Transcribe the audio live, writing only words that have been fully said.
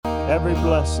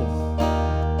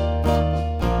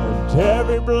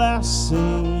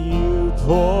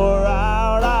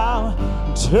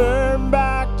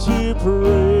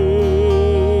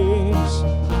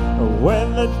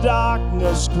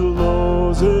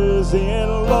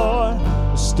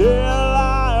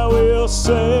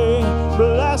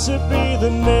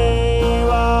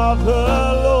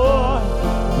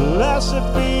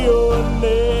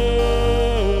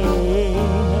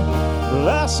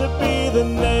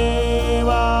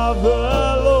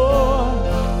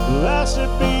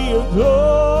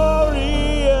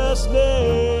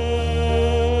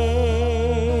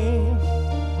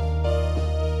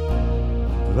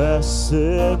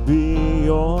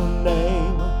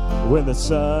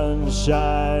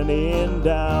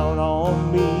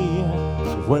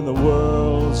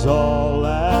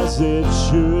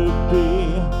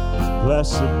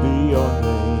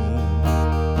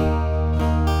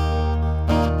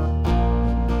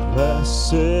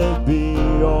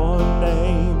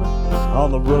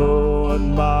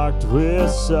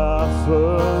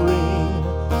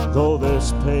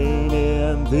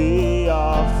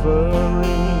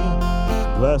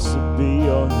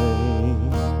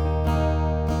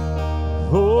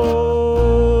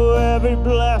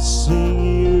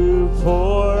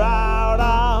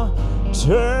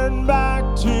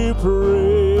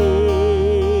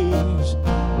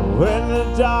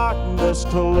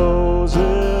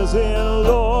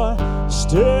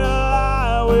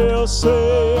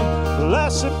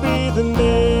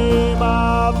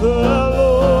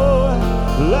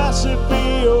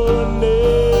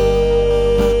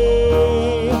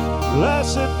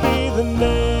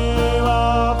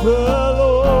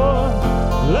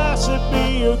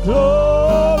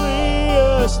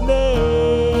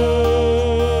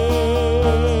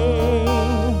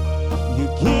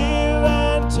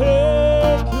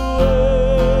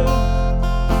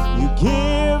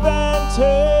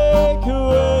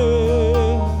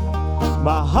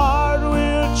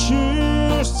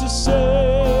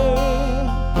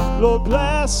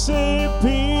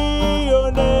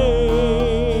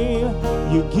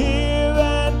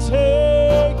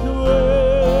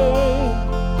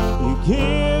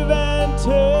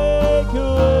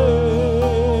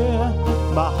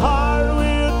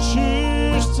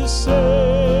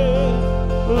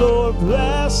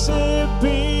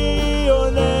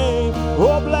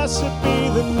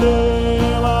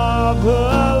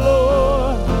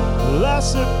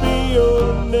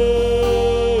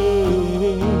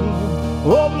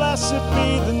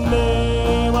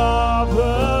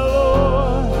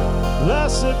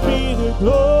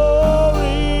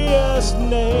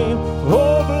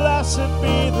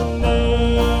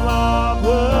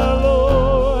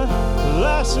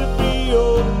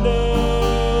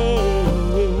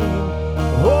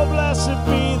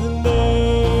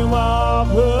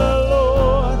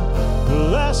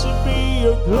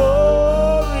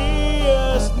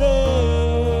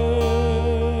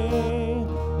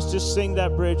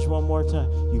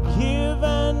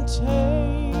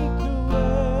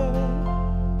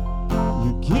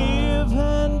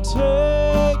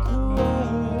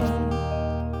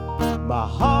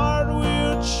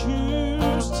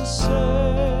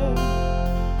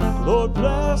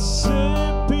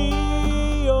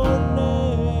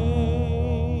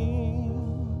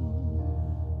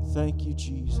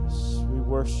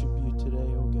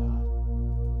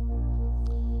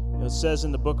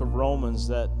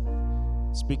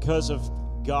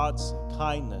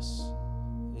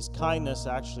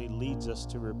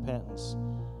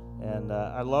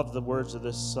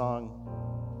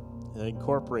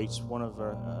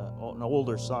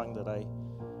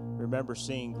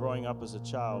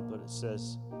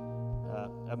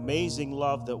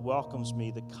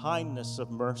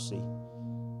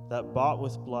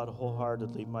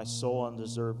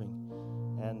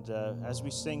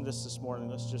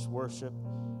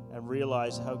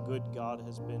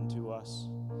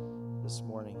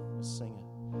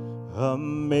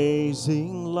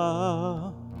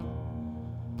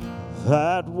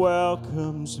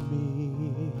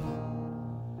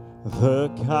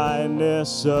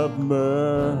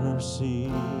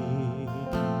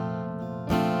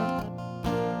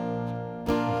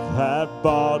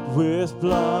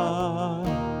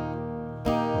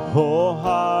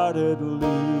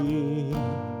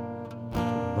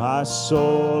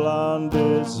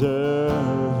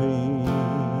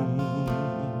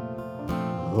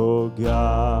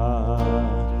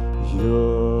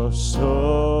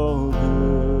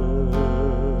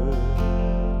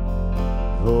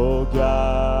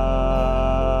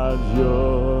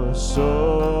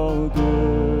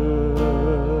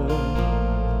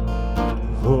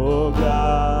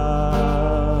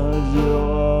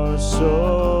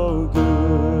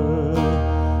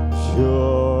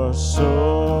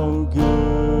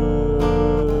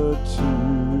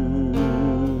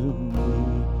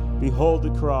Behold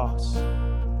the cross.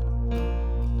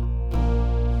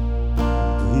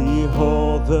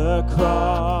 Behold the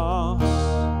cross,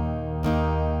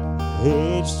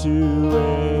 age to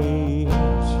age,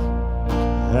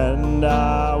 and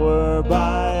hour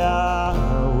by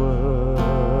hour.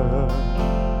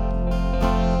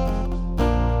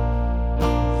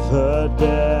 The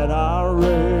dead are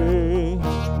raised,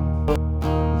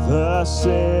 the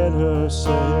sinners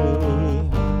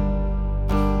saved,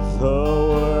 the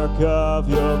work of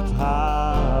your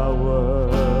power.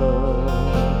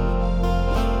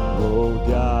 Oh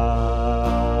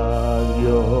God,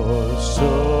 you're so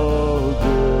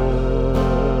good.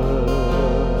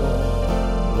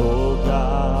 Oh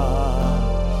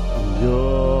God,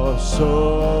 you're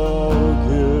so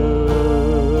good.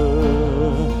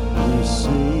 We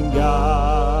sing,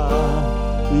 God,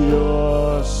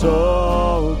 you're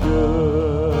so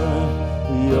good.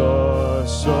 You're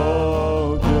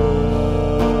so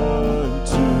good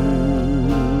to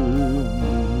me.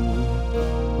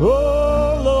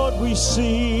 Oh Lord, we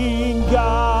sing,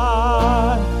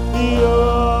 God,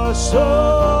 you're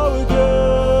so good.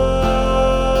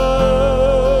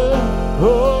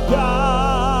 Oh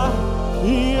God,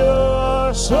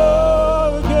 you're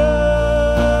so good.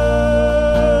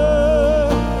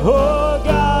 Oh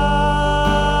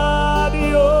God,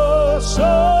 you're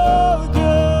so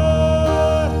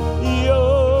good.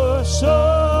 You're so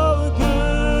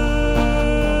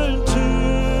good to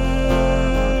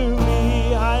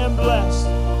me. I am blessed.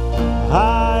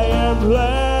 I am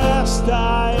blessed,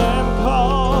 I am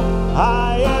called,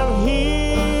 I am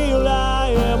healed,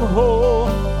 I am whole,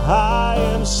 I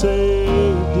am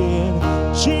saved in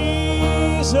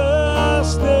Jesus'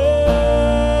 name.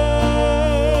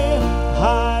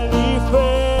 Highly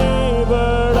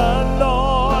favored,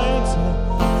 anointed,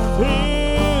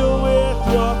 filled with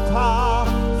your power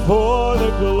for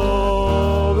the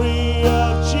glory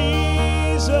of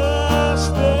Jesus'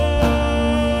 name.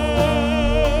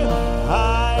 I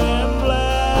am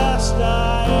blessed,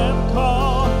 I am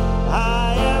called,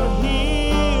 I am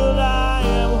healed, I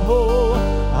am whole,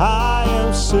 I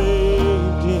am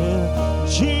saved in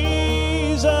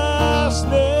Jesus'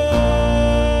 name.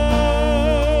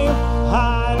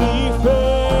 Highly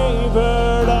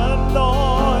favored,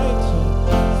 anointed,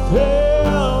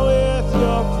 filled with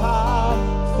your power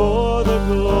for the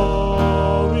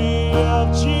glory of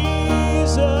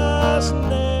Jesus'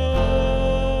 name.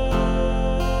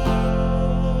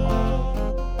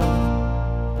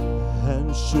 And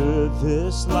should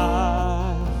this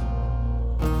life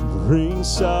bring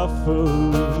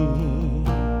suffering,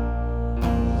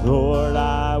 Lord,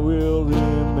 I will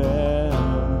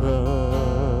remember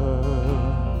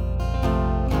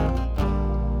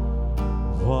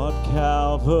what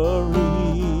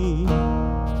Calvary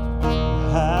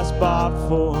has bought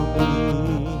for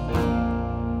me,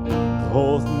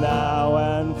 both now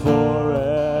and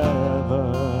forever.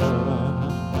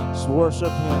 Just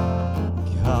worship Him.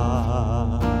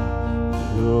 God,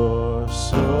 you're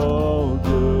so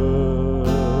good.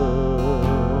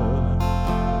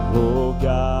 Oh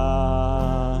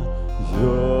God,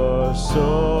 you're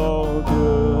so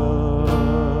good.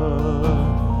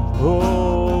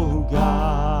 Oh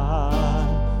God,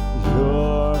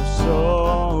 you're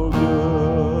so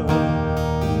good.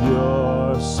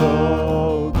 You're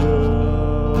so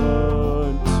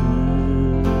good to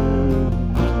me.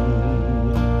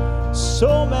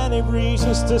 So many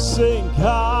reasons to sing,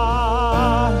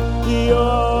 God,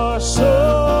 you're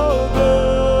so good.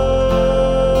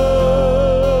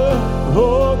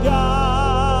 Oh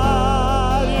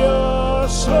God, you're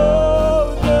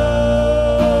so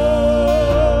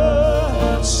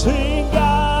good. Sing,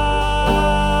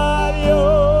 God,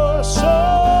 you're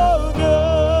so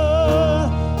good.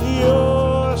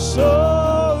 You're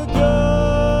so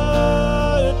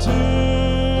good to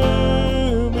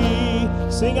me.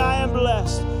 Sing, I am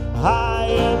blessed. I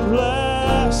am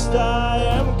blessed. I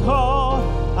am called.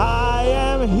 I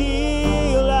am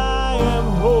healed. I am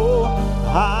whole.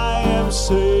 I am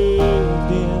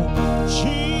saved in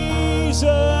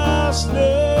Jesus'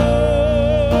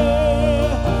 name.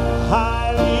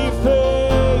 Highly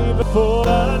favored, for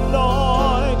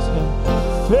anointing,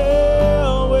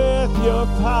 filled with your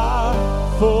power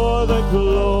for the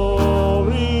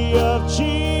glory of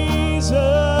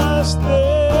Jesus'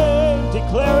 name.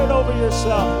 Declare it over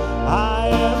yourself. I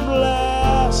am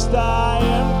blessed. I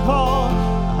am called.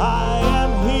 I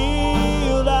am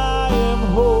healed. I am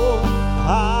whole.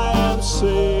 I am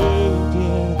saved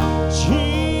in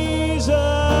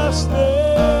Jesus' name.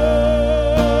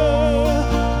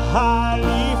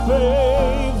 Highly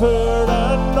favored,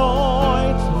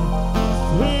 anointed,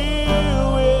 filled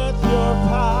with your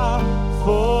power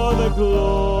for the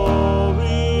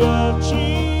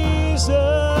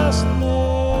Jesus' name.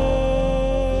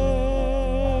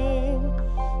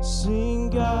 Sing,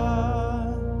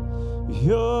 God,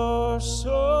 you're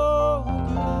so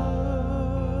good.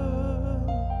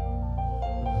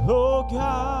 Oh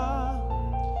God,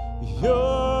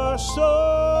 you're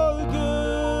so good.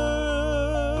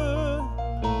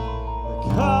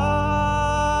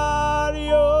 God,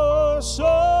 you're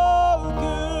so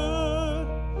good.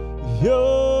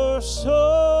 You're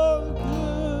so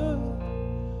good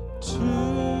to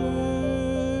me.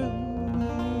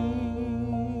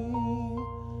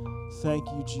 Thank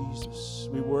you, Jesus.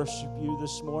 We worship you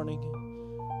this morning.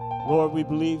 Lord, we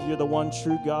believe you're the one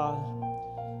true God.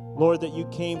 Lord, that you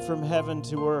came from heaven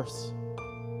to earth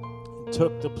and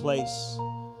took the place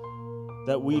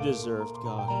that we deserved,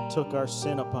 God, and took our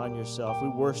sin upon yourself. We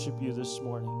worship you this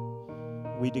morning.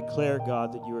 We declare,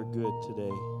 God, that you are good today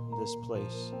in this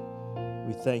place.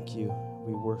 We thank you.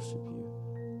 We worship you.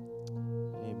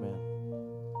 Amen.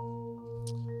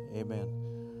 Amen.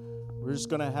 We're just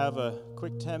going to have a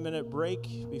quick 10-minute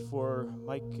break before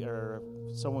Mike or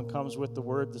someone comes with the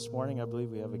word this morning. I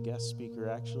believe we have a guest speaker,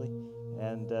 actually.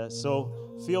 And so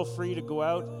feel free to go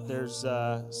out. There's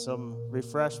some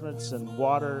refreshments and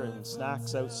water and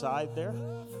snacks outside there.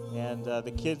 And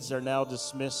the kids are now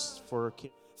dismissed for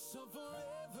kids.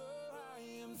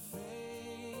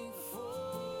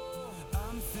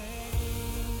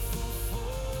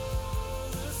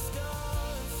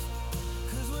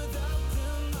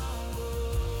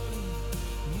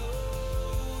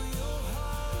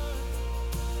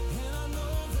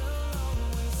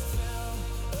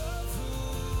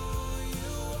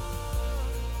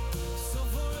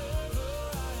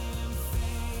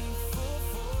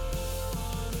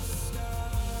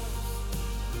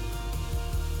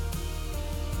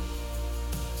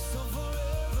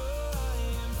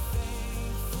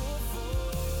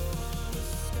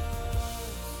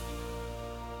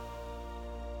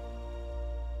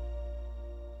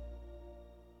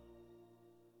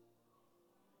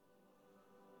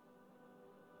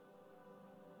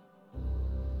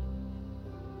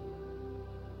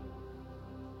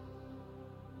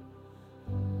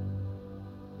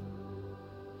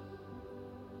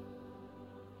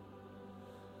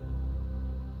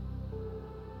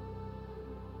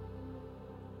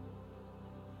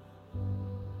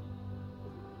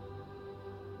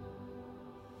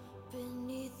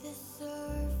 Beneath the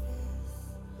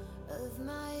surface of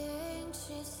my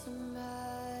anxious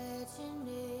imagination,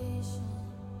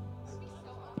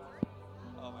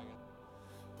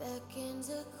 beckons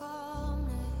a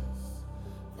calmness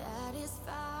that is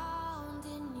found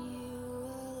in you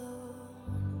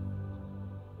alone.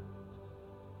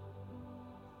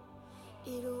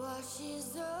 It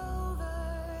washes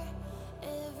over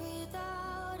every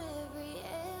doubt, every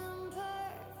imperfection.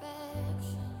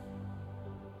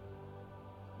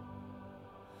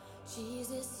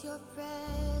 Jesus, your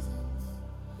presence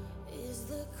is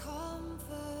the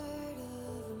comfort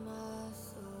of my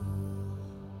soul.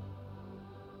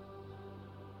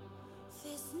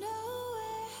 There's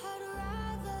nowhere I'd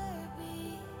rather be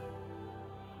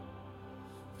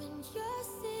when you're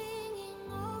singing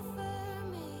over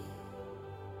me.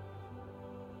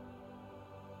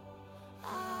 I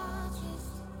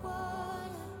just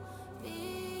wanna be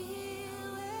here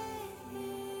with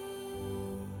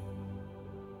you.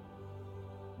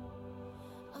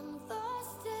 I'm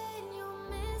lost in your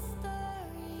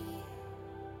mystery.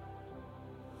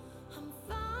 I'm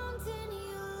found in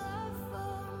your love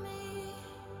for me.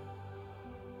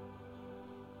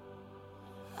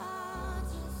 I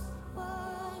just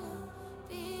wanna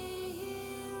be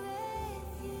here with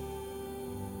you.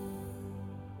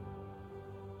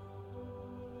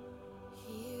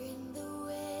 Here in the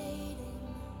waiting,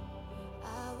 I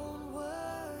won't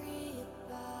worry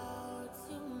about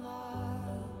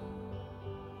tomorrow.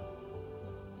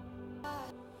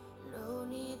 No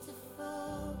need to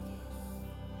focus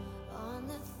on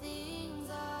the things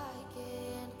I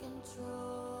can't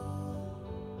control.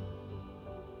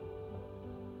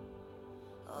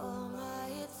 All my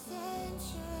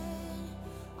attention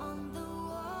on the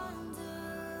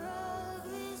wonder of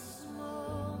this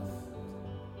moment.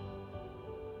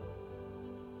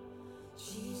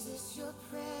 Jesus, your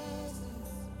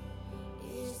presence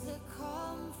is the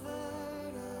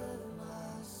comfort of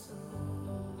my soul.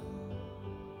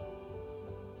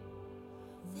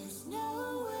 There's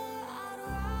nowhere I'd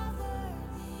rather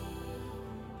be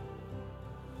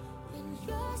when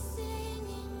you're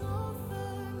singing over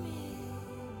me.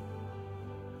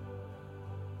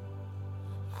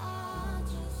 I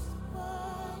just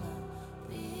wanna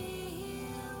be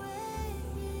here with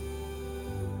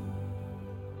you.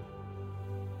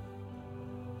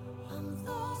 I'm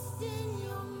lost in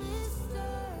your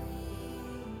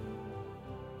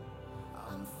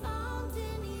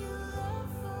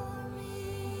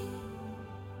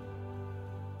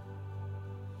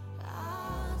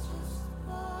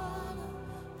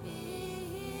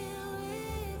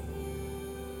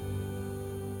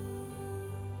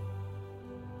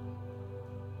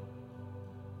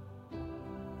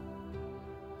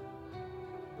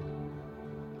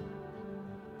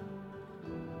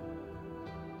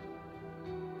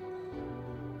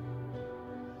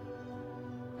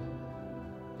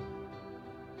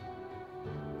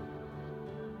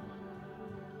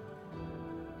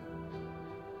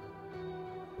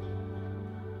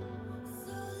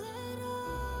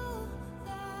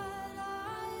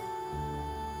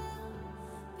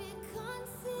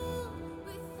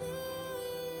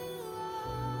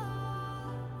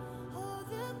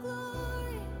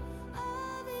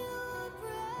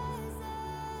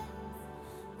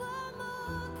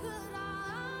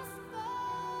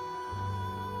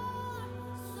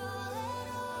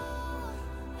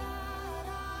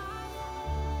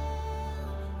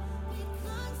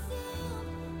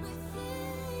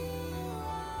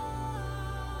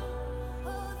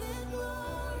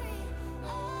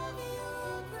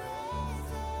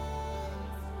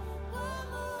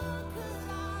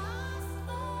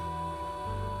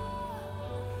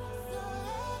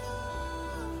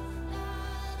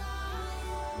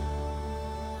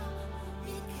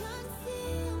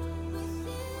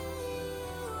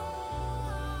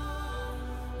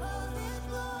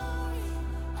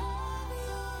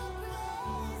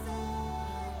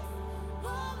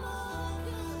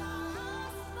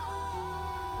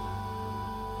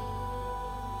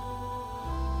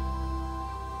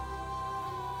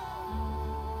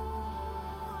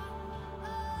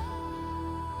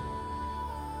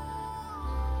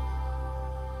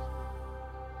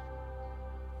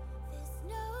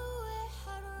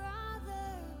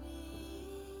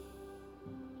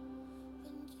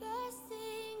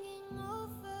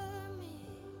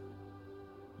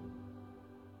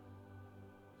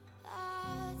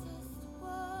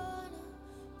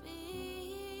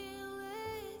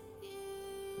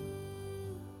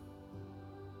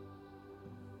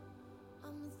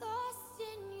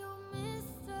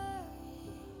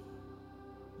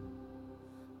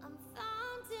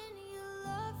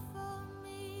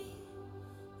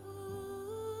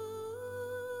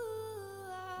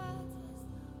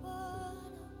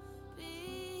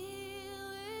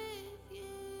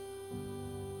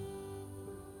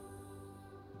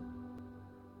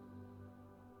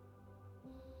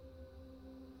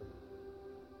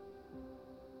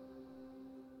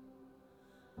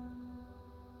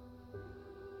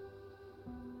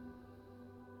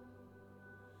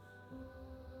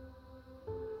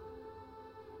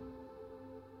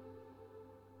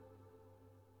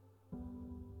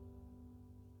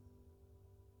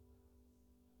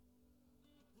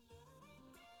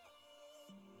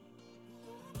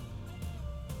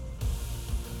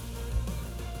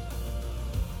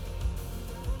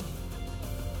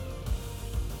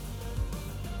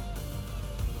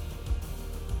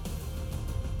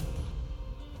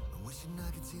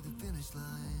see the finish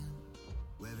line,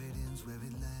 where it ends, where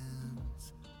it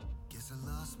lands. Guess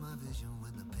I lost my vision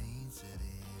when the pain set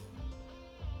in.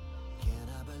 Can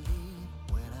I believe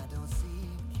when I don't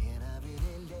see? Can I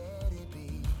really let it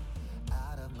be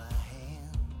out of my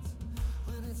hands?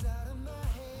 When it's out of my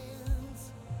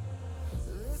hands,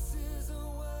 this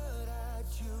isn't what I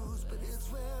choose, but it's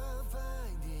where I'm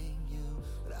finding you.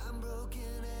 But I'm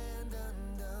broken and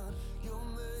undone. Your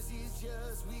mercy's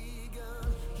just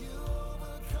begun. You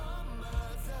overcome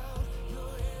my doubt. Your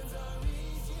hands are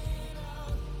reaching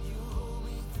out. You hold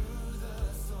me through the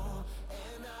storm,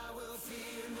 and I will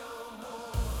fear no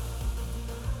more.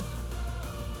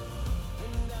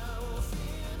 And I will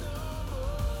fear no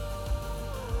more.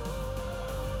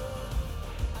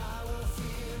 I will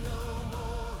fear no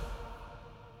more.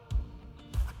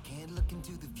 I can't look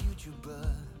into the future,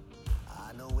 but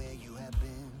I know where you have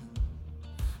been.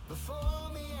 Before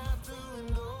me, after,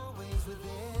 and always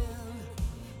within.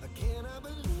 Can I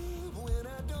believe when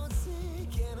I don't see?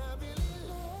 Can I really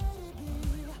let it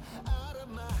be out of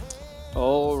my hands?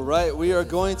 All right, we are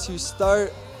going to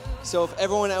start. So if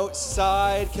everyone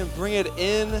outside can bring it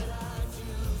in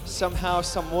somehow,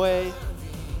 some way.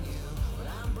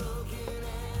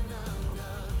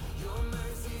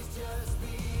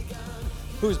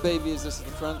 Whose baby is this at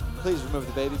the front? Please remove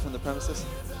the baby from the premises.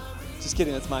 Just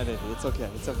kidding, that's my baby. It's okay,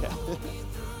 it's okay.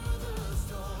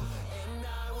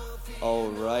 All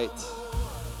right.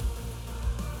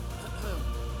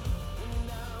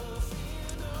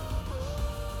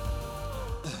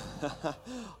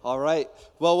 All right.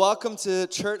 Well, welcome to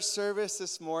church service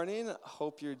this morning.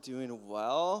 Hope you're doing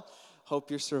well.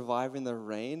 Hope you're surviving the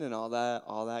rain and all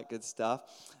that good stuff.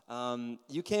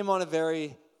 You came on a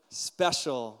very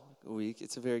special week.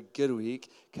 It's a very good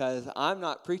week because I'm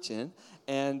not preaching,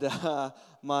 and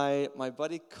my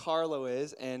buddy Carlo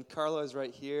is, and Carlo is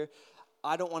right here.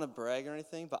 I don't want to brag or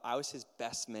anything, but I was his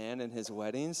best man in his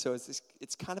wedding, so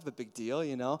it's kind of a big deal,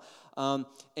 you know.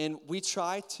 And we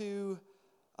try to.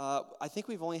 I think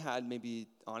we've only had maybe,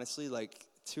 honestly, like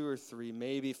 2 or 3,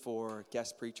 maybe 4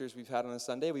 guest preachers we've had on a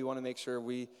Sunday. We want to make sure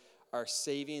we are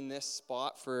saving this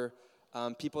spot for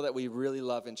people that we really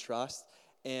love and trust.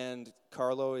 And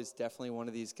Carlo is definitely one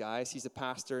of these guys. He's a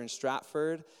pastor in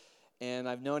Stratford, and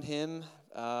I've known him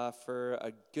for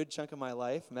a good chunk of my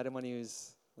life. Met him when he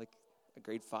was like a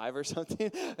grade 5 or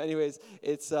something. Anyways,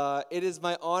 it is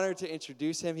my honor to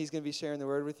introduce him. He's going to be sharing the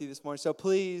word with you this morning. So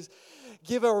please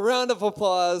give a round of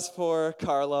applause for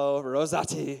Carlo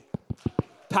Rosati,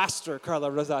 Pastor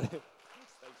Carlo Rosati.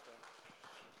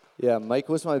 Yeah, Mike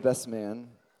was my best man.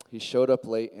 He showed up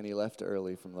late and he left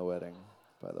early from the wedding,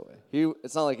 by the way.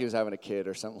 It's not like he was having a kid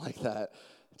or something like that.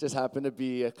 It just happened to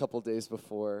be a couple days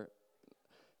before.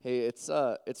 Hey, it's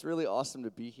really awesome to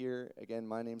be here. Again,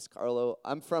 my name's Carlo.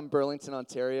 I'm from Burlington,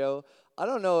 Ontario. I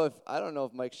don't know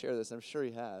if Mike shared this. I'm sure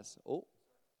he has. Oh,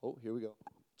 here we go.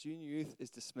 Junior youth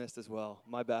is dismissed as well.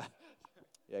 My bad.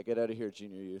 Yeah, get out of here,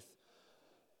 junior youth.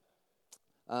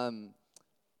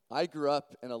 I grew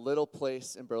up in a little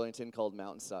place in Burlington called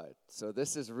Mountainside. So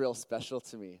this is real special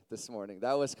to me this morning.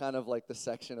 That was kind of like the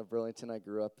section of Burlington I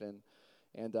grew up in.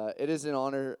 And it is an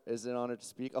honor to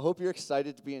speak. I hope you're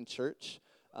excited to be in church.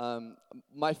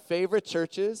 My favorite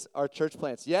churches are church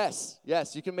plants. Yes,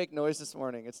 you can make noise this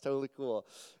morning. It's totally cool.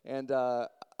 And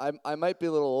I might be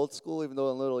a little old school, even though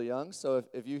I'm a little young. So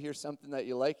if you hear something that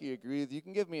you like, you agree with, you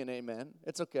can give me an amen.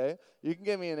 It's okay. You can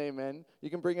give me an amen. You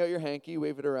can bring out your hanky,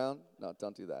 wave it around. No,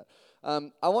 don't do that.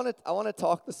 I want to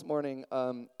talk this morning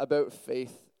about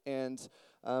faith. And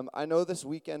I know this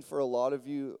weekend for a lot of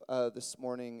you this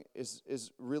morning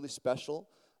is really special.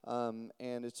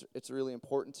 And it's really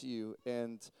important to you.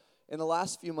 And in the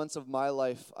last few months of my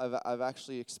life, I've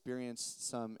actually experienced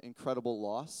some incredible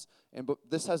loss. But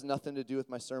this has nothing to do with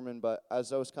my sermon. But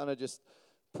as I was kind of just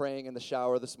praying in the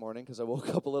shower this morning, because I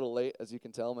woke up a little late, as you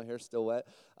can tell, my hair's still wet.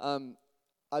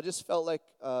 I just felt like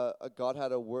God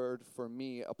had a word for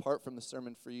me, apart from the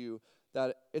sermon for you,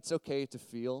 that it's okay to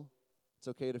feel. It's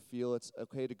okay to feel. It's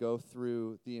okay to go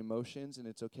through the emotions, and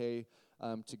it's okay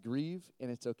to grieve,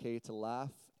 and it's okay to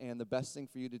laugh. And the best thing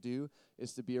for you to do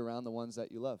is to be around the ones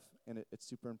that you love, and it's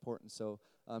super important. So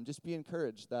just be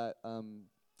encouraged that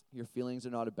your feelings are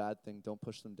not a bad thing. Don't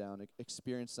push them down.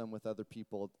 Experience them with other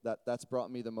people. That's brought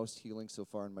me the most healing so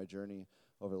far in my journey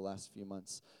over the last few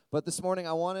months. But this morning,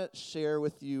 I want to share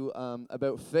with you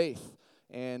about faith.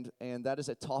 And that is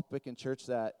a topic in church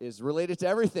that is related to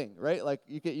everything, right? Like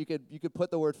you could put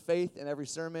the word faith in every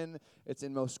sermon. It's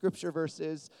in most scripture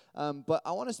verses. But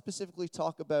I want to specifically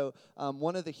talk about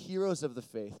one of the heroes of the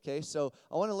faith. Okay, so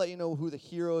I want to let you know who the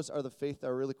heroes of the faith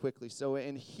are really quickly. So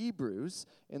in Hebrews,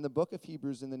 in the book of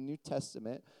Hebrews in the New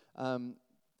Testament,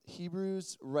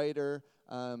 Hebrews writer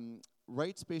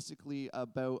writes basically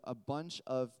about a bunch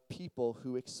of people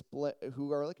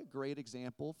who are like a great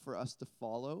example for us to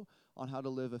follow on how to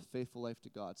live a faithful life to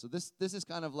God. So this is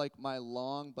kind of like my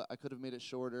long, but I could have made it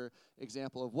shorter,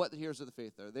 example of what the heroes of the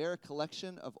faith are. They're a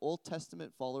collection of Old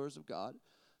Testament followers of God.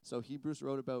 So Hebrews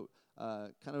wrote about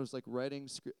kind of was like writing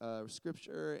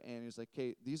scripture, and he's like,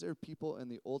 okay, these are people in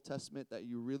the Old Testament that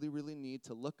you really, really need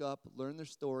to look up, learn their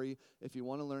story if you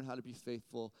want to learn how to be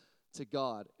faithful to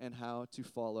God and how to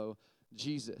follow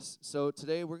Jesus. So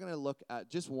today we're going to look at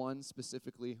just one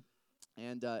specifically,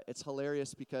 and it's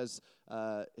hilarious because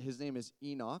his name is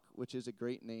Enoch, which is a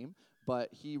great name, but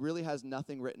he really has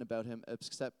nothing written about him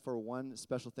except for one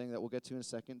special thing that we'll get to in a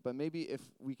second. But maybe if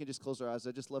we can just close our eyes,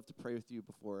 I'd just love to pray with you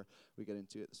before we get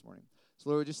into it this morning. So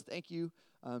Lord, just thank you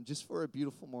just for a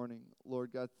beautiful morning.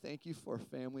 Lord God, thank you for a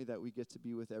family that we get to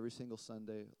be with every single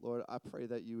Sunday. Lord, I pray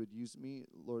that you would use me,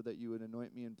 Lord, that you would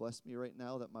anoint me and bless me right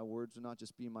now, that my words would not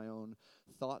just be my own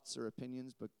thoughts or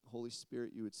opinions, but Holy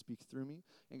Spirit, you would speak through me.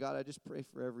 And God, I just pray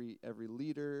for every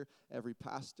leader, every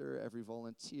pastor, every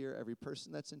volunteer, every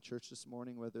person that's in church this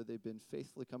morning, whether they've been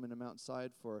faithfully coming to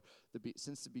Mountainside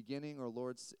since the beginning, or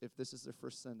Lord, if this is their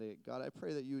first Sunday. God, I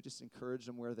pray that you would just encourage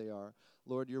them where they are.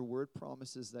 Lord, your word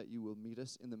promises that you will meet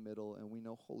us in the middle, and we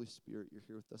know, Holy Spirit, you're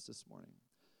here with us this morning.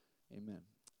 Amen.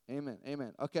 Amen.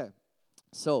 Amen. Okay.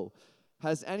 So,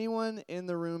 has anyone in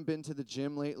the room been to the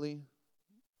gym lately?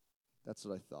 That's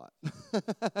what I thought.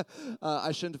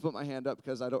 I shouldn't have put my hand up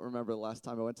because I don't remember the last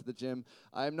time I went to the gym.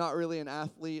 I'm not really an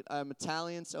athlete. I'm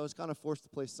Italian, so I was kind of forced to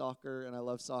play soccer, and I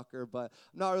love soccer, but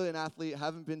I'm not really an athlete.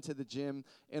 Haven't been to the gym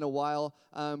in a while.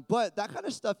 But that kind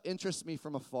of stuff interests me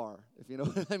from afar, if you know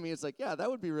what I mean. It's like, yeah, that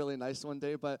would be really nice one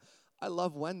day, but I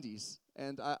love Wendy's,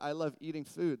 and I love eating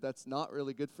food. That's not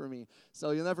really good for me, so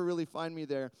you'll never really find me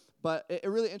there. But it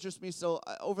really interests me. So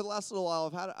over the last little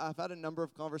while, I've had a number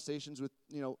of conversations with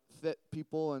fit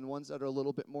people and ones that are a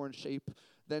little bit more in shape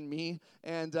than me,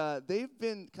 and they've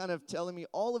been kind of telling me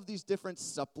all of these different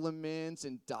supplements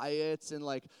and diets, and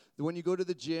like when you go to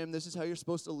the gym, this is how you're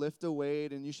supposed to lift a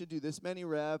weight, and you should do this many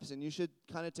reps, and you should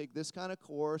kind of take this kind of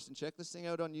course and check this thing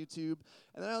out on YouTube.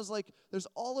 And then I was like, there's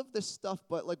all of this stuff,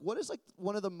 but like, what is like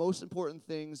one of the most important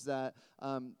things that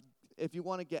if you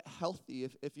want to get healthy,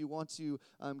 if you want to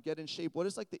get in shape, what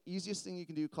is like the easiest thing you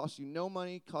can do? Costs you no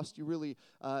money, costs you really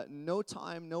no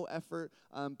time, no effort,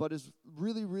 but is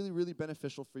really, really, really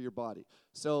beneficial for your body.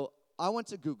 So I went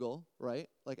to Google, right,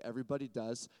 like everybody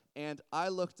does, and I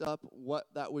looked up what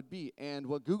that would be. And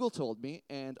what Google told me,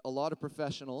 and a lot of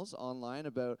professionals online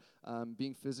about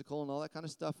being physical and all that kind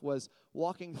of stuff, was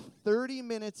walking 30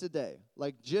 minutes a day,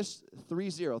 like just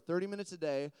 30 minutes a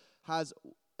day, has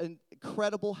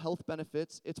incredible health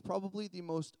benefits. It's probably the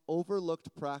most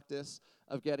overlooked practice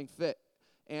of getting fit.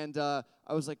 And I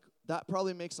was like, that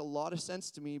probably makes a lot of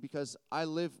sense to me because I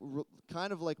live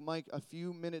kind of like Mike a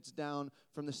few minutes down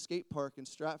from the skate park in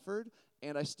Stratford,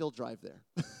 and I still drive there.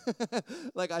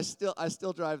 Like I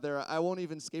still drive there. I won't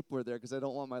even skateboard there because I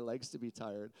don't want my legs to be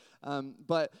tired.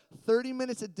 But 30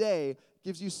 minutes a day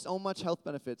gives you so much health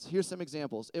benefits. Here's some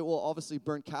examples. It will obviously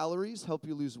burn calories, help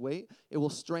you lose weight. It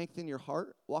will strengthen your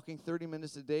heart. Walking 30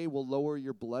 minutes a day will lower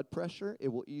your blood pressure. It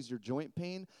will ease your joint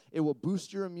pain. It will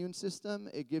boost your immune system.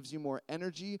 It gives you more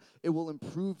energy. It will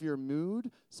improve your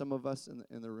mood. Some of us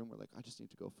in the room were like, I just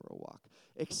need to go for a walk.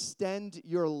 Extend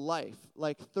your life.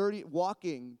 Like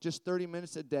walking just 30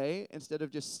 minutes a day instead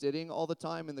of just sitting all the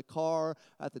time in the car,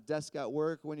 at the desk at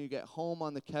work, when you get home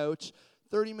on the couch.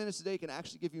 30 minutes a day can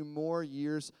actually give you more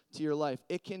years to your life.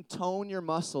 It can tone your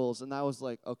muscles, and I was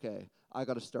like, okay, I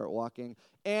got to start walking.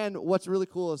 And what's really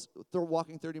cool is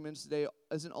walking 30 minutes a day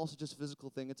isn't also just a physical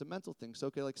thing, it's a mental thing. So,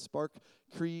 okay, like spark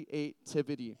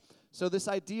creativity. So this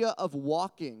idea of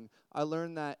walking, I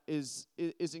learned that is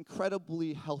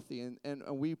incredibly healthy, and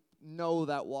we know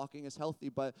that walking is healthy,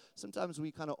 but sometimes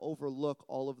we kind of overlook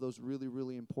all of those really,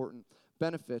 really important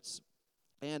benefits.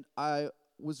 And I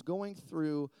was going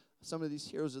through some of these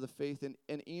heroes of the faith,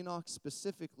 and Enoch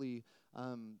specifically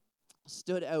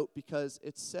stood out because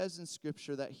it says in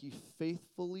Scripture that he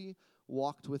faithfully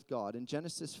walked with God. In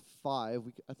Genesis 5,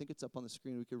 I think it's up on the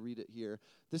screen, we could read it here.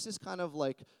 This is kind of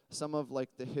like some of like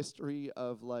the history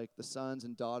of like the sons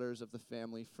and daughters of the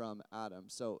family from Adam.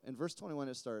 So in verse 21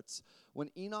 it starts, when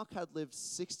Enoch had lived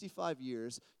 65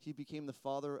 years, he became the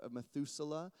father of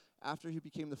Methuselah. After he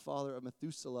became the father of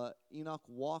Methuselah, Enoch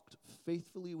walked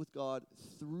faithfully with God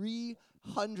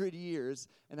 300 years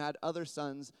and had other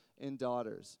sons and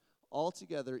daughters.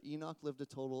 Altogether, Enoch lived a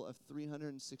total of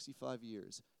 365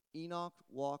 years. Enoch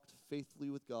walked faithfully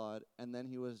with God, and then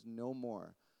he was no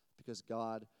more because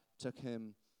God took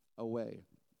him away.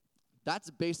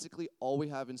 That's basically all we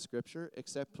have in Scripture,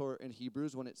 except for in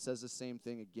Hebrews when it says the same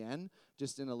thing again,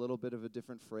 just in a little bit of a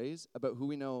different phrase about who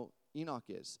we know Enoch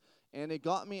is. And it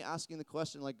got me asking the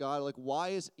question, like, God, like, why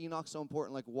is Enoch so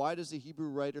important? Like, why does the Hebrew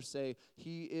writer say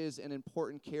he is an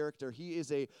important character? He is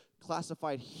a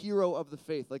classified hero of the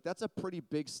faith. Like, that's a pretty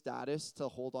big status to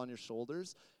hold on your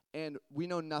shoulders. And we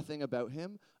know nothing about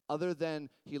him other than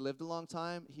he lived a long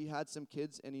time, he had some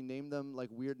kids, and he named them, like,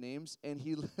 weird names, and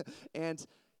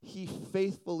he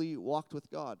faithfully walked with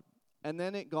God. And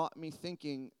then it got me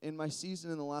thinking, in my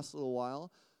season in the last little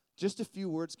while, just a few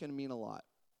words can mean a lot.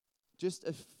 Just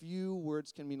a few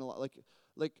words can mean a lot.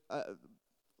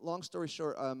 Long story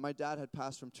short, my dad had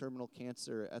passed from terminal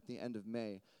cancer at the end of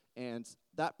May. And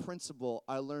that principle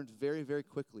I learned very, very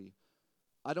quickly.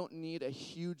 I don't need a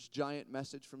huge, giant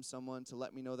message from someone to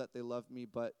let me know that they love me.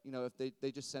 But, if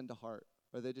they just send a heart,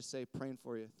 or they just say, praying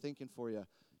for you, thinking for you,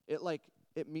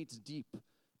 it meets deep.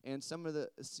 And some of the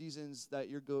seasons that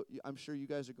I'm sure you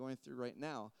guys are going through right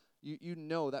now, you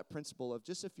know that principle of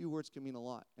just a few words can mean a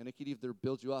lot. And it could either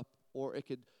build you up or it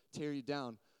could tear you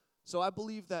down. So I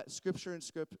believe that Scripture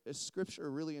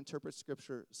really interprets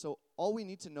Scripture. So all we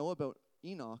need to know about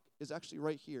Enoch is actually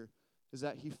right here, is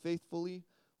that he faithfully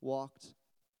walked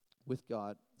with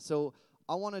God. So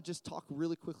I want to just talk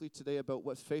really quickly today about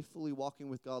what faithfully walking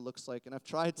with God looks like. And I've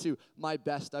tried to my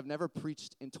best. I've never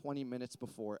preached in 20 minutes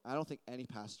before. I don't think any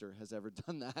pastor has ever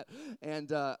done that.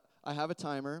 And I have a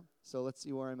timer, so let's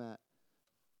see where I'm at.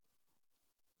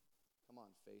 Come on,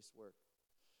 face, work.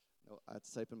 No, I had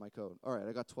to type in my code. All right,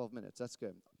 I got 12 minutes. That's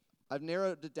good. I've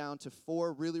narrowed it down to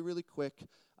 4 really, really quick,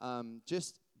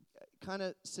 just kind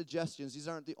of suggestions. These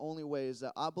aren't the only ways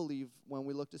that I believe when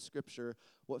we looked at Scripture,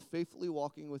 what faithfully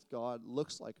walking with God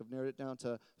looks like. I've narrowed it down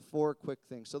to 4 quick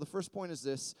things. So the first point is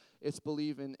this. It's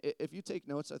believe in. If you take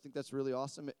notes, I think that's really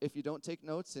awesome. If you don't take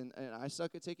notes, and I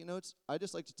suck at taking notes, I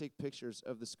just like to take pictures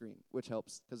of the screen, which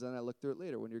helps because then I look through it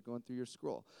later when you're going through your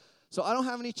scroll. So I don't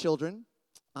have any children.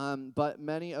 But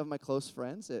many of my close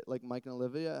friends, like Mike and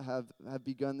Olivia, have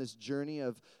begun this journey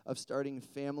of starting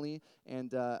family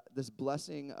and this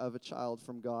blessing of a child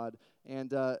from God. And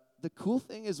the cool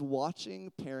thing is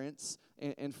watching parents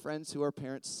and friends who are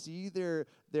parents see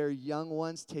their young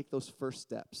ones take those first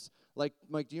steps. Like,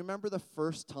 Mike, do you remember the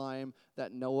first time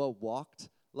that Noah walked?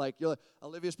 Like,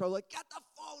 Olivia's probably like, get the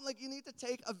phone. Like, you need to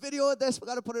take a video of this. We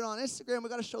got to put it on Instagram. We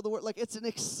got to show the world. Like, it's an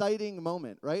exciting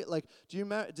moment, right? Like,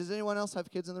 does anyone else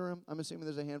have kids in the room? I'm assuming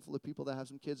there's a handful of people that have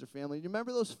some kids or family. Do you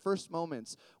remember those first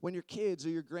moments when your kids or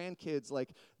your grandkids, like,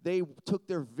 they took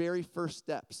their very first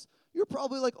steps? You're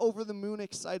probably, like, over the moon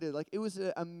excited. Like, it was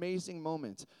an amazing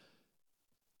moment.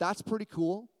 That's pretty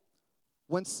cool.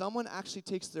 When someone actually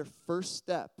takes their first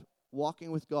step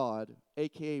walking with God,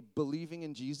 a.k.a. believing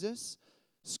in Jesus,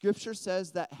 Scripture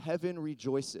says that heaven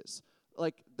rejoices.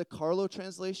 Like, the Carlo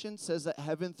translation says that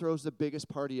heaven throws the biggest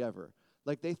party ever.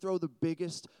 Like, they throw the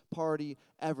biggest party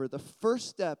ever. The first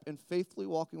step in faithfully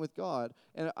walking with God,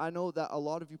 and I know that a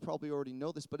lot of you probably already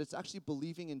know this, but it's actually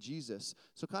believing in Jesus.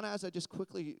 So kind of as I just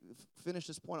quickly finish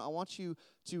this point, I want you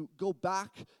to go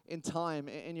back in time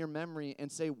in your memory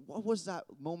and say, what was that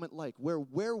moment like?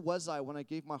 Where was I when I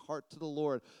gave my heart to the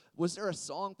Lord? Was there a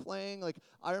song playing? Like,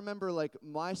 I remember, like,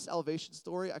 my salvation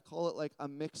story, I call it like a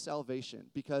mixed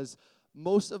salvation, because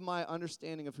most of my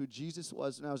understanding of who Jesus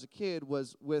was when I was a kid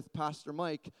was with Pastor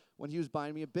Mike when he was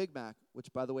buying me a Big Mac,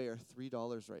 which, by the way, are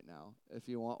 $3 right now if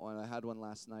you want one. I had one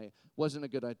last night. Wasn't a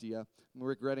good idea. I'm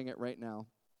regretting it right now.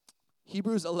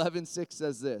 Hebrews 11:6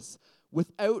 says this,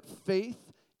 without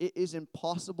faith, it is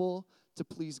impossible to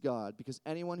please God, because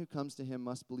anyone who comes to him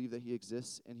must believe that he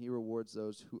exists, and he rewards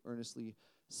those who earnestly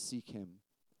seek him.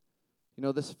 You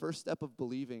know, this first step of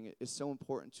believing is so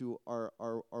important to our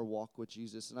walk with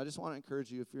Jesus. And I just want to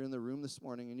encourage you, if you're in the room this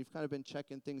morning and you've kind of been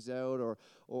checking things out,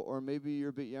 or maybe you're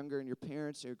a bit younger and your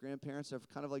parents or your grandparents have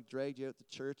kind of like dragged you out to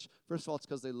church. First of all, it's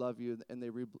because they love you and they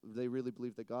really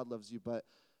believe that God loves you. But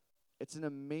it's an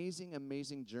amazing,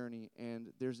 amazing journey, and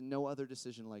there's no other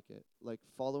decision like it. Like,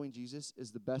 following Jesus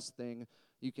is the best thing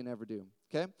you can ever do,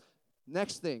 okay?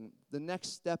 Next thing, the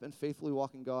next step in faithfully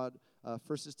walking God,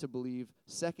 first is to believe.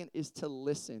 Second is to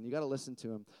listen. You got to listen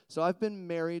to him. So I've been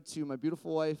married to my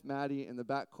beautiful wife, Maddie, in the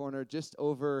back corner just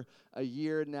over a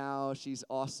year now. She's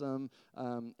awesome,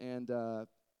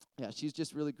 yeah, she's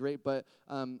just really great. But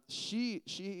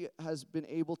she has been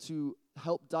able to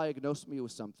help diagnose me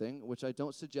with something, which I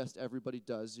don't suggest everybody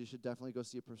does. You should definitely go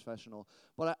see a professional.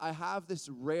 But I have this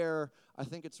rare, I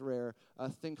think it's rare,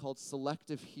 thing called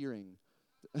selective hearing.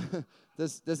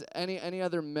 Does any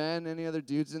other men, any other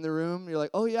dudes in the room? You're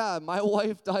like, oh yeah, my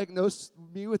wife diagnosed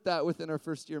me with that within our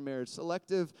first year of marriage,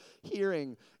 selective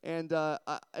hearing, and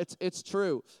it's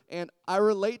true. And I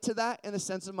relate to that in the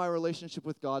sense of my relationship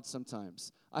with God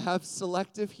sometimes. I have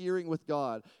selective hearing with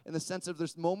God in the sense of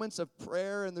there's moments of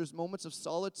prayer and there's moments of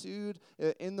solitude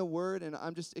in the Word, and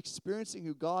I'm just experiencing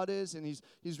who God is, and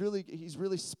He's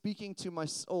really speaking to my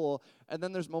soul. And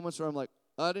then there's moments where I'm like,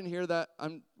 I didn't hear that.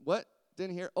 What?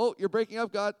 Didn't hear. Oh, you're breaking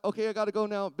up, God. Okay, I got to go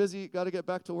now. Busy. Got to get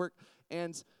back to work.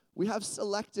 And we have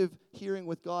selective hearing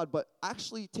with God, but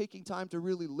actually taking time to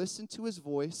really listen to His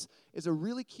voice is a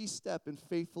really key step in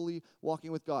faithfully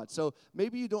walking with God. So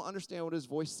maybe you don't understand what His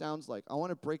voice sounds like. I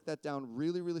want to break that down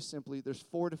really, really simply. There's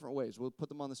 4 different ways. We'll put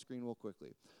them on the screen real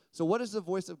quickly. So what does the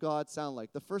voice of God sound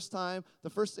like? The first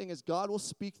thing is God will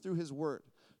speak through His Word.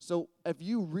 So if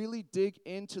you really dig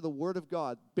into the Word of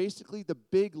God, basically the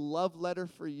big love letter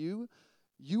for you,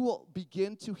 you will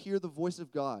begin to hear the voice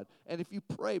of God. And if you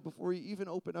pray before you even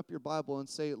open up your Bible and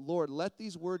say, Lord, let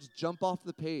these words jump off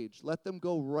the page. Let them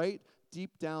go right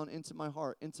deep down into my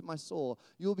heart, into my soul.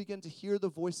 You'll begin to hear the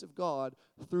voice of God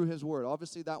through His Word.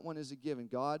 Obviously, that one is a given.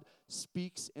 God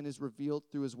speaks and is revealed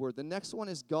through His Word. The next one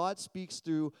is God speaks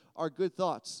through our good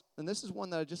thoughts. And this is one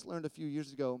that I just learned a few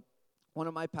years ago. One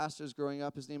of my pastors growing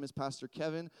up, his name is Pastor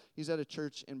Kevin. He's at a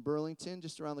church in Burlington,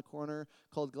 just around the corner,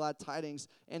 called Glad Tidings.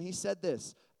 And he said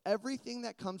this, everything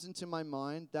that comes into my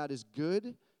mind that is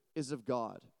good is of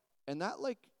God. And that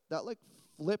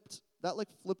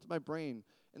flipped my brain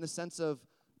in the sense of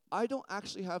I don't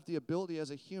actually have the ability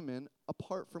as a human,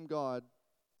 apart from God,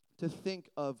 to think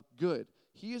of good.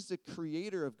 He is the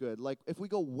creator of good. Like if we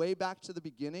go way back to the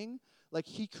beginning, like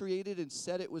He created and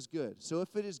said it was good. So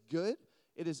if it is good,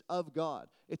 it is of God.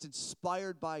 It's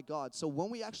inspired by God. So when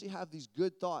we actually have these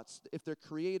good thoughts, if they're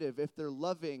creative, if they're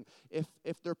loving,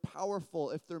 if they're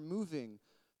powerful, if they're moving,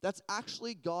 that's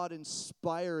actually God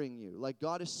inspiring you. Like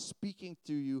God is speaking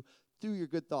through you through your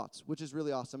good thoughts, which is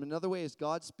really awesome. Another way is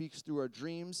God speaks through our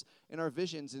dreams and our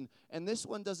visions. And this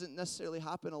one doesn't necessarily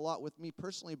happen a lot with me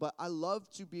personally, but I love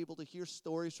to be able to hear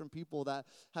stories from people that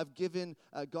have given,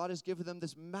 God has given them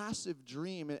this massive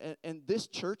dream. And this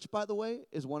church, by the way,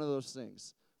 is one of those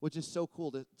things, which is so cool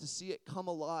to see it come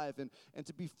alive and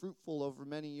to be fruitful over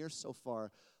many years so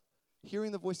far.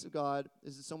 Hearing the voice of God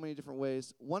is in so many different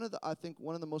ways. I think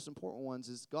one of the most important ones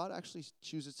is God actually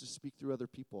chooses to speak through other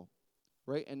people.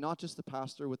 Right? And not just the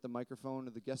pastor with the microphone or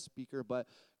the guest speaker, but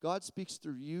God speaks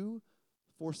through you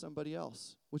for somebody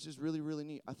else, which is really, really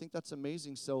neat. I think that's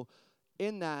amazing. So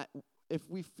in that, if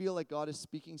we feel like God is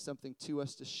speaking something to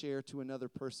us to share to another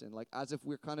person, like as if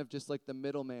we're kind of just like the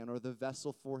middleman or the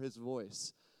vessel for His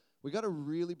voice, we got to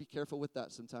really be careful with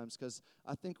that sometimes, because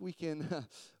I think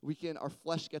our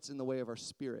flesh gets in the way of our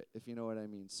spirit, if you know what I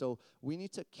mean. So we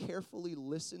need to carefully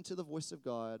listen to the voice of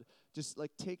God. Just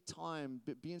like take time,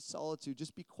 be in solitude,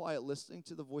 just be quiet, listening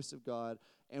to the voice of God.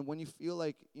 And when you feel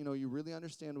like, you really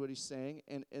understand what He's saying,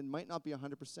 and it might not be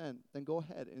 100%, then go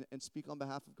ahead and speak on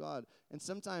behalf of God. And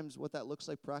sometimes what that looks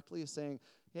like practically is saying,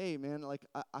 hey, man, like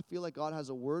I feel like God has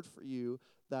a word for you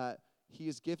that He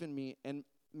has given me, and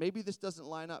maybe this doesn't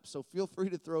line up, so feel free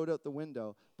to throw it out the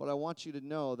window, but I want you to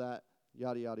know that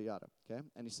yada, yada, yada, okay?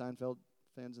 Any Seinfeld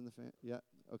fans in the fan? Yeah,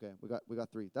 okay, we got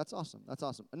 3. That's awesome.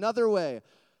 Another way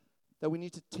that we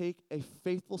need to take a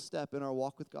faithful step in our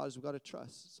walk with God is we've got to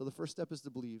trust. So the first step is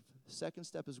to believe. The second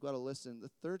step is we've got to listen.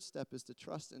 The third step is to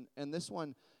trust, and this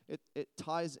one, it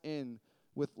ties in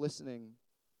with listening.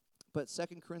 But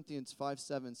 2 Corinthians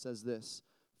 5:7 says this,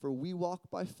 for we walk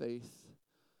by faith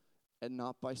and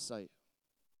not by sight.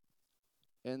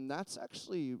 And that's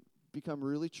actually become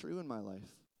really true in my life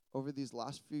over these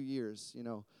last few years,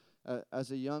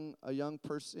 as a young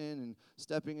person and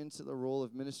stepping into the role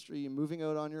of ministry and moving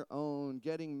out on your own,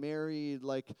 getting married,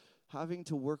 like having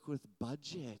to work with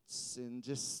budgets and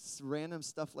just random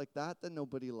stuff like that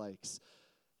nobody likes.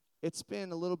 It's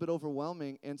been a little bit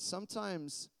overwhelming, and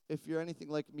sometimes if you're anything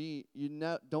like me, you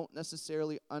don't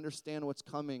necessarily understand what's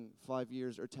coming 5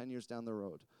 years or 10 years down the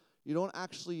road. You don't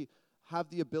actually have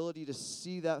the ability to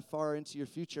see that far into your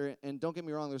future. And don't get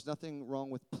me wrong, there's nothing wrong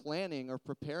with planning or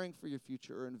preparing for your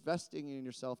future or investing in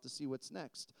yourself to see what's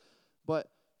next. But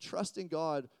trusting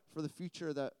God for the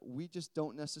future that we just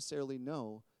don't necessarily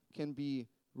know can be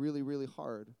really, really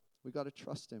hard. We got to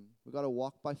trust Him. We got to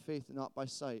walk by faith and not by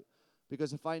sight.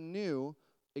 Because if I knew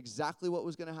exactly what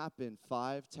was going to happen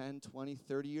 5, 10, 20,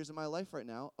 30 years of my life right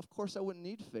now, of course I wouldn't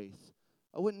need faith.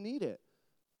 I wouldn't need it.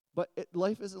 But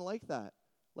life isn't like that.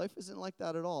 Life isn't like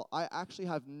that at all. I actually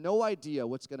have no idea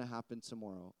what's going to happen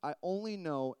tomorrow. I only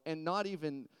know, and not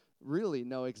even really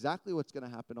know exactly what's going to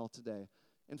happen all today.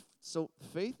 And so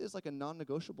faith is like a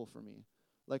non-negotiable for me.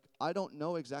 Like, I don't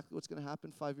know exactly what's going to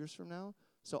happen 5 years from now,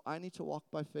 so I need to walk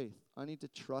by faith. I need to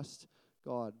trust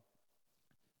God.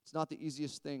 It's not the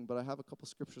easiest thing, but I have a couple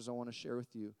scriptures I want to share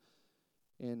with you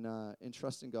in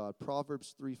trusting God.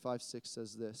 Proverbs 3:5-6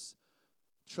 says this: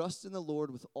 "Trust in the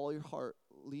Lord with all your heart.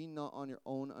 Lean not on your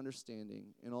own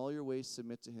understanding. In all your ways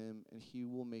submit to him, and he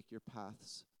will make your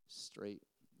paths straight."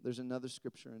 There's another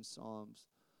scripture in Psalms.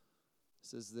 It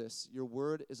says this: "Your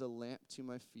word is a lamp to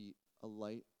my feet, a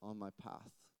light on my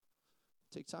path."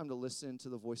 Take time to listen to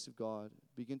the voice of God.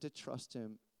 Begin to trust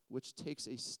him, which takes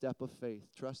a step of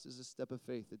faith. Trust is a step of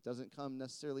faith. It doesn't come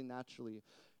necessarily naturally.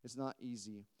 It's not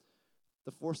easy.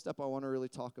 The fourth step I want to really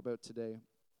talk about today,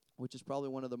 which is probably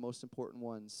one of the most important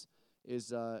ones,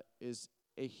 is a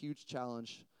huge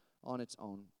challenge on its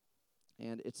own.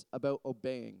 And it's about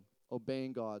obeying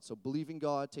God. So believing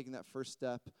God, taking that first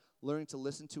step, learning to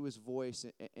listen to his voice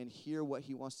and hear what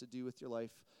he wants to do with your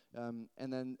life, and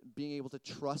then being able to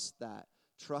trust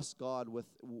God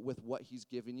with what he's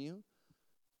given you,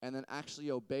 and then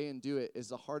actually obey and do it is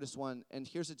the hardest one. And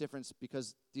here's the difference,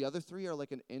 because the other three are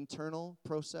like an internal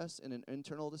process and an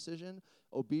internal decision.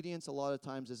 Obedience a lot of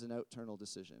times is an external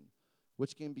decision,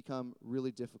 which can become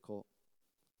really difficult.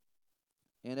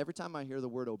 And every time I hear the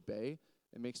word obey,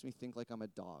 it makes me think like I'm a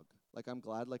dog. Like, I'm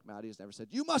glad like Maddie has never said,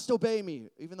 "You must obey me,"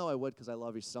 even though I would, because I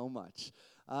love you so much.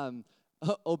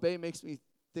 Obey makes me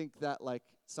think that like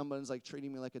someone's like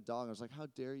treating me like a dog. I was like, how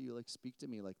dare you like speak to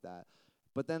me like that?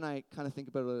 But then I kind of think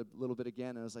about it a little bit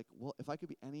again, and I was like, well, if I could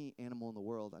be any animal in the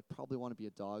world, I'd probably want to be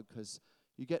a dog, because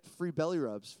you get free belly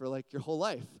rubs for like your whole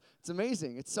life. It's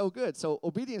amazing. It's so good. So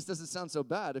obedience doesn't sound so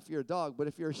bad if you're a dog, but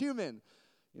if you're a human,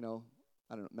 I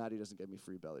don't know, Maddie doesn't give me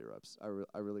free belly rubs. I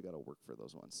really got to work for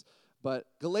those ones. But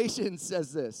Galatians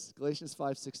says this, Galatians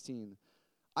 5:16,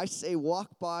 "I say,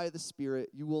 walk by the Spirit,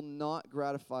 you will not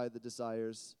gratify the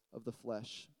desires of the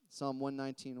flesh." Psalm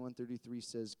 119:133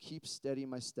 says, "Keep steady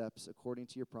my steps according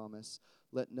to your promise.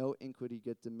 Let no iniquity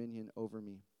get dominion over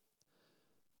me."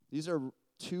 These are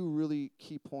two really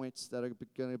key points that are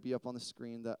going to be up on the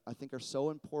screen that I think are so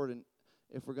important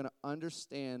if we're going to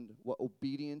understand what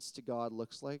obedience to God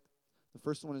looks like. The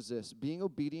first one is this: being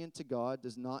obedient to God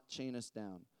does not chain us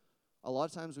down. A lot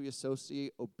of times we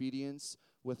associate obedience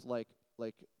with like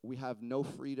we have no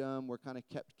freedom, we're kind of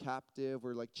kept captive,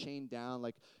 we're like chained down,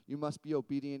 like you must be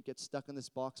obedient, get stuck in this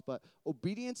box. But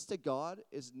obedience to God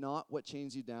is not what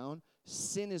chains you down.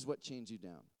 Sin is what chains you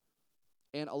down.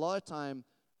 And a lot of time,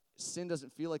 sin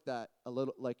doesn't feel like that a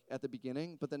little like at the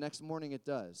beginning, but the next morning it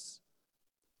does.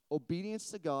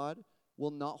 Obedience to God will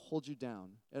not hold you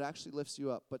down. It actually lifts you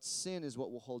up, but sin is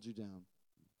what will hold you down.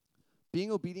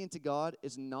 Being obedient to God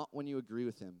is not when you agree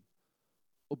with him.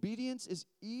 Obedience is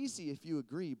easy if you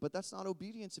agree, but that's not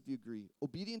obedience if you agree.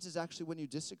 Obedience is actually when you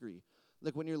disagree.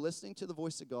 Like when you're listening to the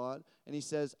voice of God and he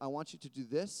says, "I want you to do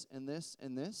this and this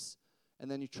and this,"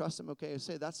 and then you trust him, okay,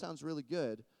 say, "That sounds really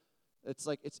good." It's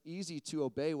like it's easy to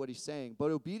obey what he's saying,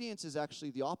 but obedience is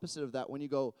actually the opposite of that. When you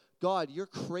go, "God, you're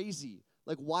crazy.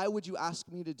 Like, why would you ask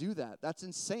me to do that? That's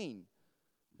insane."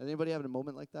 Has anybody having a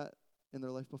moment like that in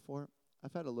their life before?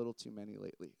 I've had a little too many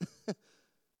lately.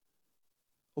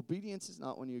 Obedience is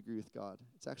not when you agree with God.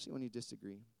 It's actually when you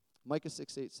disagree. Micah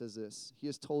 6:8 says this: "He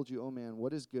has told you, oh man,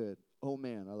 what is good?" Oh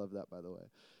man, I love that, by the way.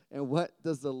 "And what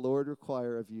does the Lord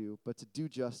require of you but to do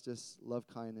justice, love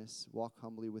kindness, walk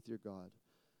humbly with your God?"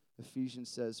 Ephesians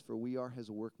says, "For we are his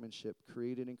workmanship,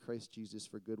 created in Christ Jesus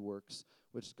for good works,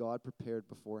 which God prepared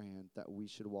beforehand that we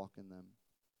should walk in them."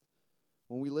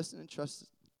 When we listen and trust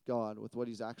God with what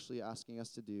he's actually asking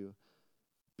us to do,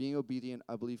 being obedient,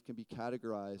 I believe, can be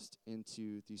categorized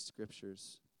into these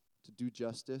scriptures: to do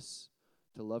justice,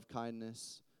 to love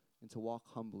kindness, and to walk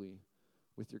humbly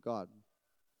with your God.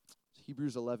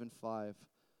 Hebrews 11:5.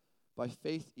 "By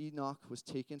faith Enoch was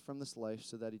taken from this life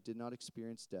so that he did not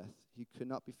experience death. He could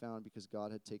not be found because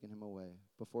God had taken him away.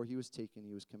 Before he was taken,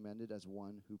 he was commended as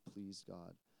one who pleased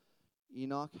God."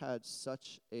 Enoch had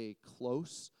such a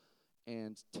close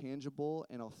and tangible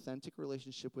and authentic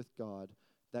relationship with God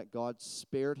that God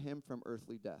spared him from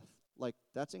earthly death. Like,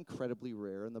 that's incredibly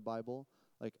rare in the Bible.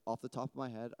 Like, off the top of my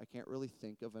head, I can't really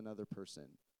think of another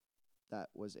person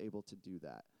that was able to do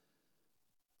that.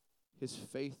 His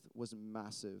faith was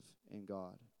massive in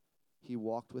God. He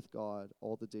walked with God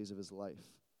all the days of his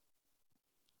life.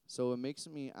 So it makes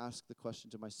me ask the question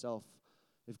to myself: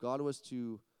 if God was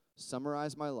to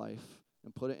summarize my life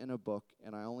and put it in a book,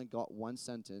 and I only got one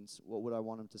sentence, what would I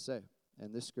want him to say?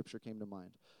 And this scripture came to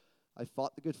mind: "I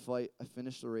fought the good fight, I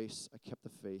finished the race, I kept the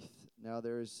faith. Now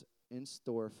there is in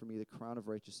store for me the crown of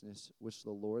righteousness, which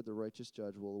the Lord, the righteous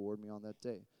judge, will award me on that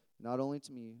day. Not only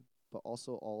to me, but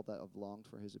also all that have longed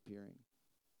for his appearing.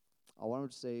 I want him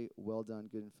to say, well done,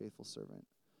 good and faithful servant.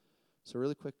 So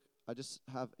really quick, I just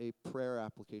have a prayer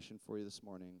application for you this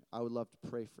morning. I would love to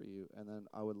pray for you, and then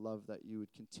I would love that you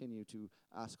would continue to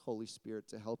ask Holy Spirit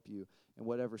to help you in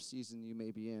whatever season you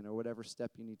may be in or whatever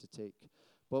step you need to take.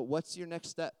 But what's your next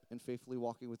step in faithfully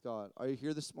walking with God? Are you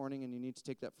here this morning and you need to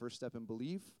take that first step and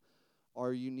believe?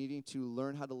 Are you needing to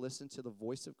learn how to listen to the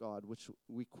voice of God, which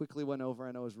we quickly went over?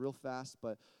 I know it was real fast,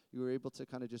 but you were able to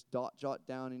kind of just jot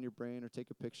down in your brain or take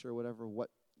a picture or whatever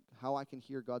how I can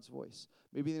hear God's voice.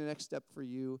 Maybe the next step for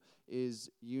you is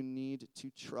you need to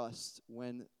trust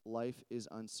when life is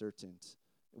uncertain,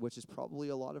 which is probably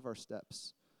a lot of our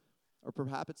steps. Or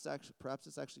perhaps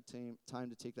it's actually time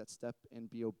to take that step and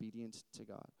be obedient to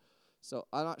God. So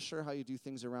I'm not sure how you do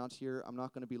things around here. I'm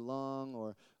not going to be long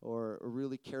or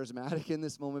really charismatic in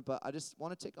this moment, but I just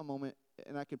want to take a moment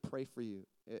and I could pray for you.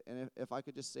 And if I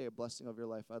could just say a blessing of your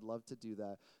life, I'd love to do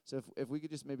that. So if we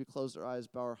could just maybe close our eyes,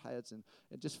 bow our heads, and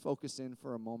just focus in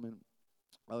for a moment,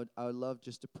 I would love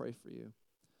just to pray for you.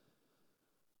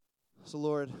 So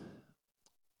Lord,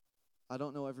 I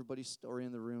don't know everybody's story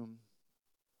in the room.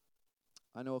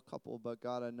 I know a couple, but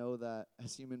God, I know that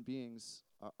as human beings,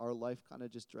 our life kind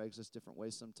of just drags us different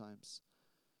ways sometimes.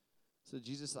 So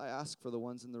Jesus, I ask for the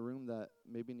ones in the room that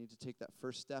maybe need to take that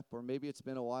first step, or maybe it's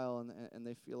been a while and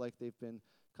they feel like they've been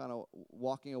kind of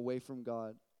walking away from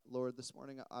God. Lord, this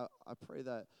morning I pray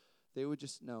that they would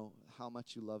just know how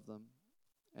much you love them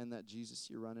and that, Jesus,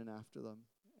 you're running after them.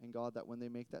 And God, that when they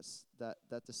make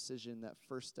that decision, that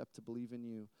first step to believe in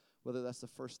you, whether that's the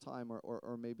first time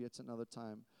or maybe it's another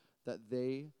time, that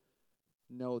they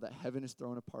know that heaven is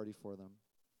throwing a party for them.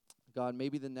 God,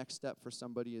 maybe the next step for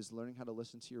somebody is learning how to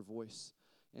listen to your voice.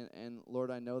 And Lord,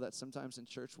 I know that sometimes in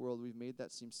church world we've made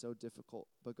that seem so difficult.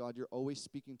 But God, you're always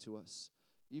speaking to us,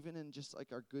 even in just like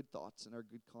our good thoughts and our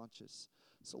good conscience.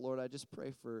 So Lord, I just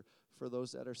pray for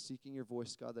those that are seeking your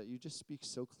voice, God, that you just speak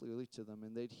so clearly to them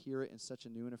and they'd hear it in such a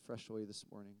new and a fresh way this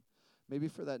morning. Maybe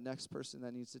for that next person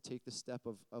that needs to take the step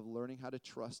of learning how to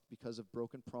trust because of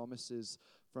broken promises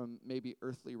from maybe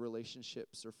earthly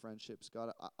relationships or friendships.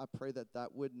 God, I pray that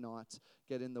would not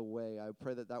get in the way. I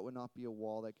pray that would not be a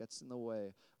wall that gets in the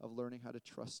way of learning how to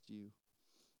trust you.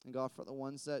 And God, for the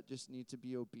ones that just need to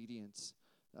be obedient,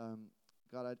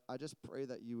 God, I just pray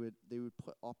that they would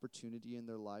put opportunity in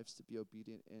their lives to be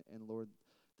obedient, and Lord,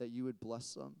 that you would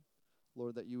bless them.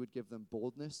 Lord, that you would give them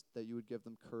boldness, that you would give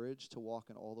them courage to walk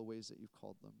in all the ways that you've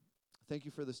called them. Thank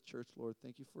you for this church, Lord.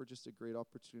 Thank you for just a great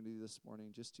opportunity this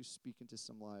morning just to speak into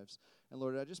some lives. And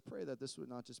Lord, I just pray that this would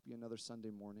not just be another Sunday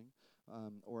morning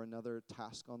or another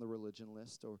task on the religion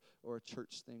list or a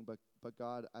church thing, but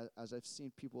God, as I've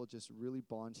seen people just really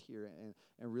bond here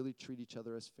and really treat each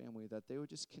other as family, that they would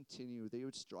just continue, they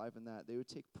would strive in that, they would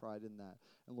take pride in that.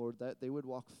 And Lord, that they would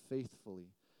walk faithfully.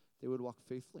 They would walk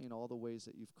faithfully in all the ways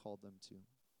that you've called them to.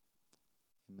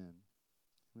 Amen.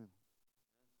 Amen.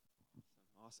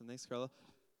 Awesome. Thanks, Carlo.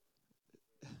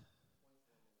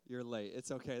 You're late. It's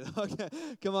okay. Okay.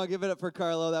 Come on, give it up for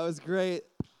Carlo. That was great.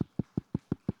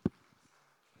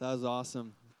 That was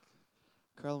awesome.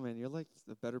 Carlo, man, you're like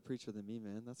a better preacher than me,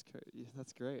 man. That's great.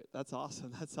 That's great. That's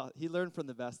awesome. He learned from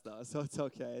the best, though, so it's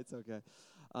okay. It's okay.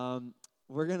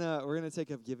 We're gonna take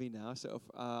up giving now. So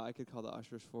if I could call the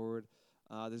ushers forward.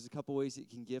 There's a couple ways that you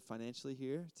can give financially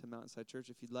here to Mountainside Church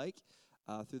if you'd like.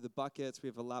 Through the buckets, we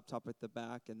have a laptop at the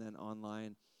back, and then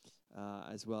online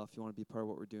as well if you want to be part of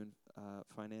what we're doing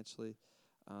financially.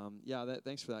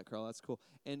 Thanks for that, Carl. That's cool.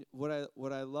 And what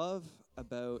I love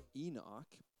about Enoch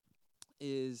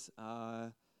is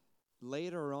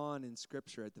later on in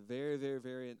Scripture, at the very, very,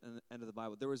 very end of the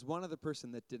Bible, there was one other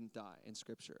person that didn't die in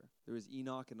Scripture. There was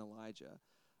Enoch and Elijah.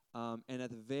 And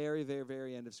at the very, very,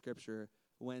 very end of Scripture,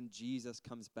 when Jesus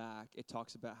comes back, it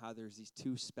talks about how there's these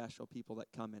two special people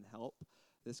that come and help,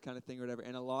 this kind of thing or whatever.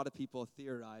 And a lot of people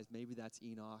theorize maybe that's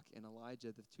Enoch and Elijah,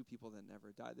 the two people that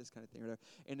never died, this kind of thing or whatever.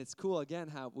 And it's cool, again,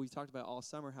 how we talked about all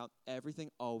summer, how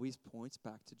everything always points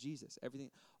back to Jesus.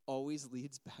 Everything always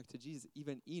leads back to Jesus.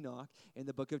 Even Enoch in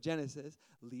the book of Genesis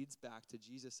leads back to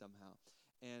Jesus somehow.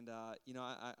 And,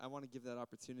 I want to give that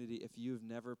opportunity if you've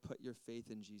never put your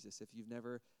faith in Jesus, if you've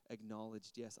never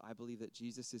acknowledged, yes, I believe that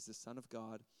Jesus is the Son of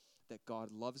God, that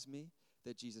God loves me,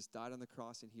 that Jesus died on the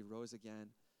cross and he rose again.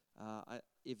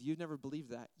 If you've never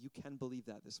believed that, you can believe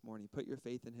that this morning. Put your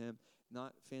faith in him,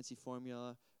 not fancy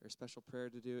formula or special prayer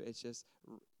to do. It's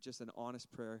just an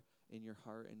honest prayer in your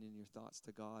heart and in your thoughts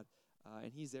to God.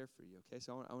 And he's there for you, okay?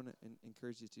 So I want to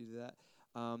encourage you to do that.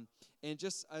 And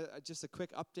just a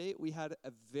quick update. We had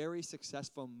a very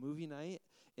successful movie night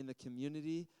in the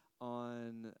community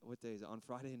on, what day is it? On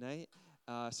Friday night.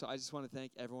 So I just want to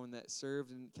thank everyone that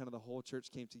served, and kind of the whole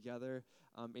church came together.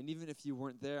 And even if you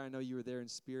weren't there, I know you were there in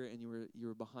spirit, and you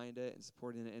were behind it and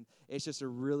supporting it. And it's just a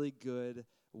really good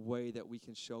way that we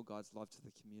can show God's love to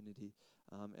the community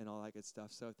and all that good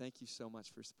stuff. So thank you so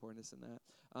much for supporting us in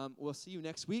that. We'll see you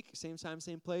next week, same time,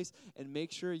 same place. And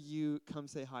make sure you come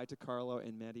say hi to Carlo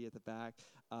and Maddie at the back.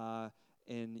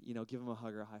 And, give them a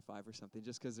hug or a high five or something,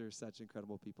 just because they're such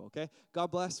incredible people, okay? God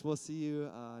bless. We'll see you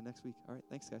next week. All right,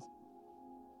 thanks, guys.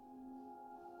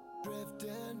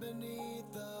 Drifting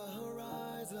beneath the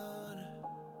horizon.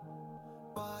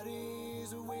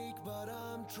 Body's weak, but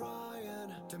I'm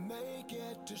trying to make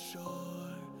it to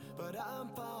shore. But I'm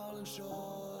falling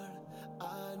short.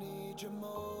 I need you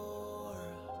more.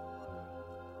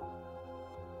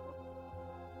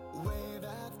 Wave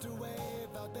after wave,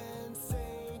 I've been